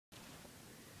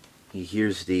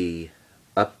Here's the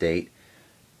update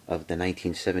of the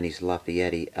 1970s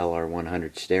Lafayette LR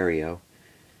 100 stereo.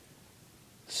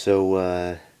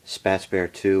 So Spats Bear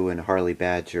 2 and Harley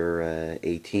Badger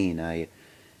 18, I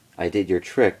did your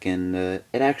trick, and it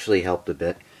actually helped a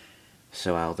bit,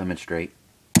 so I'll demonstrate.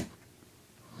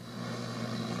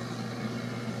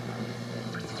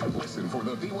 Listen for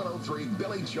the V103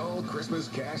 Billy Joel Christmas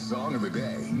Cash Song of the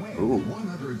Day. Ooh. Win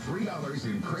 $103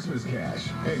 in Christmas cash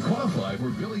and qualify for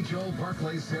Billy Joel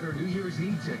Barclays Center New Year's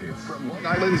Eve tickets from Long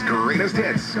Island's greatest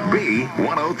hits,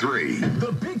 B103.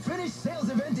 The Big Finish sales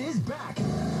event is back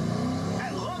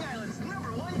at Long Island's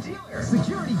 #1 dealer,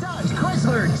 Security Dodge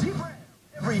Chrysler Jeep Ram.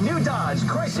 Every new Dodge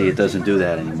Chrysler. See, it doesn't do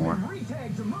that anymore.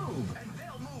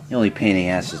 The only pain in the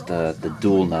ass is the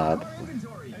dual knob.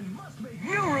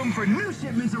 New room for new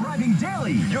shipments arriving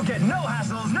daily. You'll get no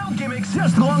hassles, no gimmicks,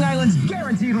 just Long Island's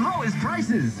guaranteed lowest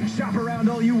prices. Shop around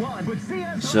all you want, but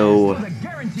So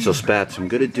Spats, I'm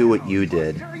gonna do what you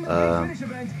did.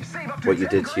 What you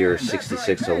did to your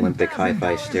 '66 Olympic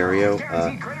Hi-Fi stereo.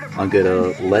 I'm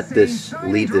gonna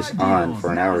leave this on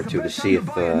for an hour or two to see if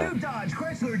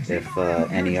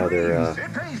any other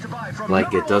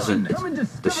like it doesn't.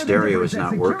 The stereo is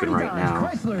not working right now.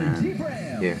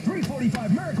 Here.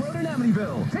 345 Merrick Road in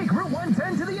Amityville. Take Route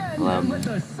 110 to the end and let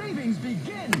the savings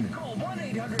begin. Call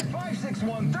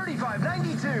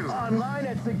 1-800-561-3592. Online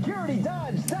at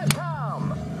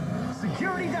securitydodge.com.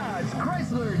 Security Dodge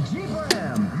Chrysler Jeep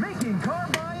Ram, making car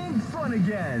buying fun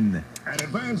again. At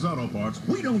Advanced Auto Parts,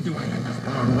 we don't do anything the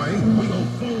Broadway. We go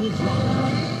full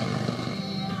throttle.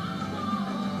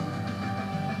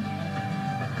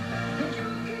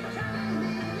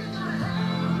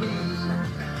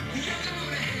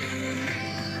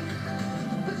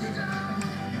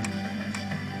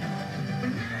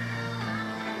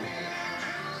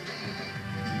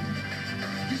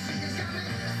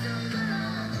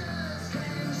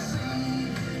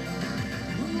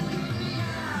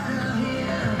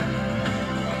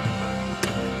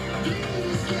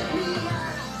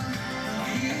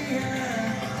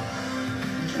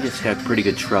 It's got pretty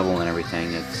good treble and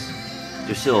everything.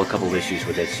 There's still a couple of issues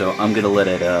with it, so I'm gonna let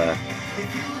it.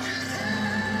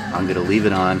 I'm gonna leave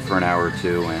it on for an hour or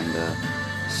two and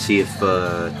see if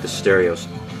the stereo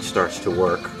starts to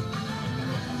work.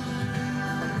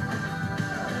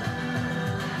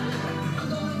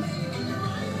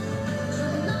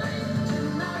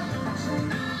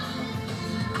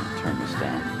 Turn this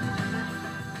down.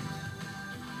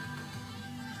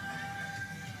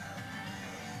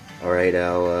 Alright,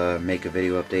 I'll make a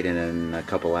video update in a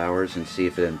couple hours and see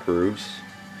if it improves.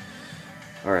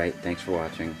 Alright, thanks for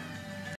watching.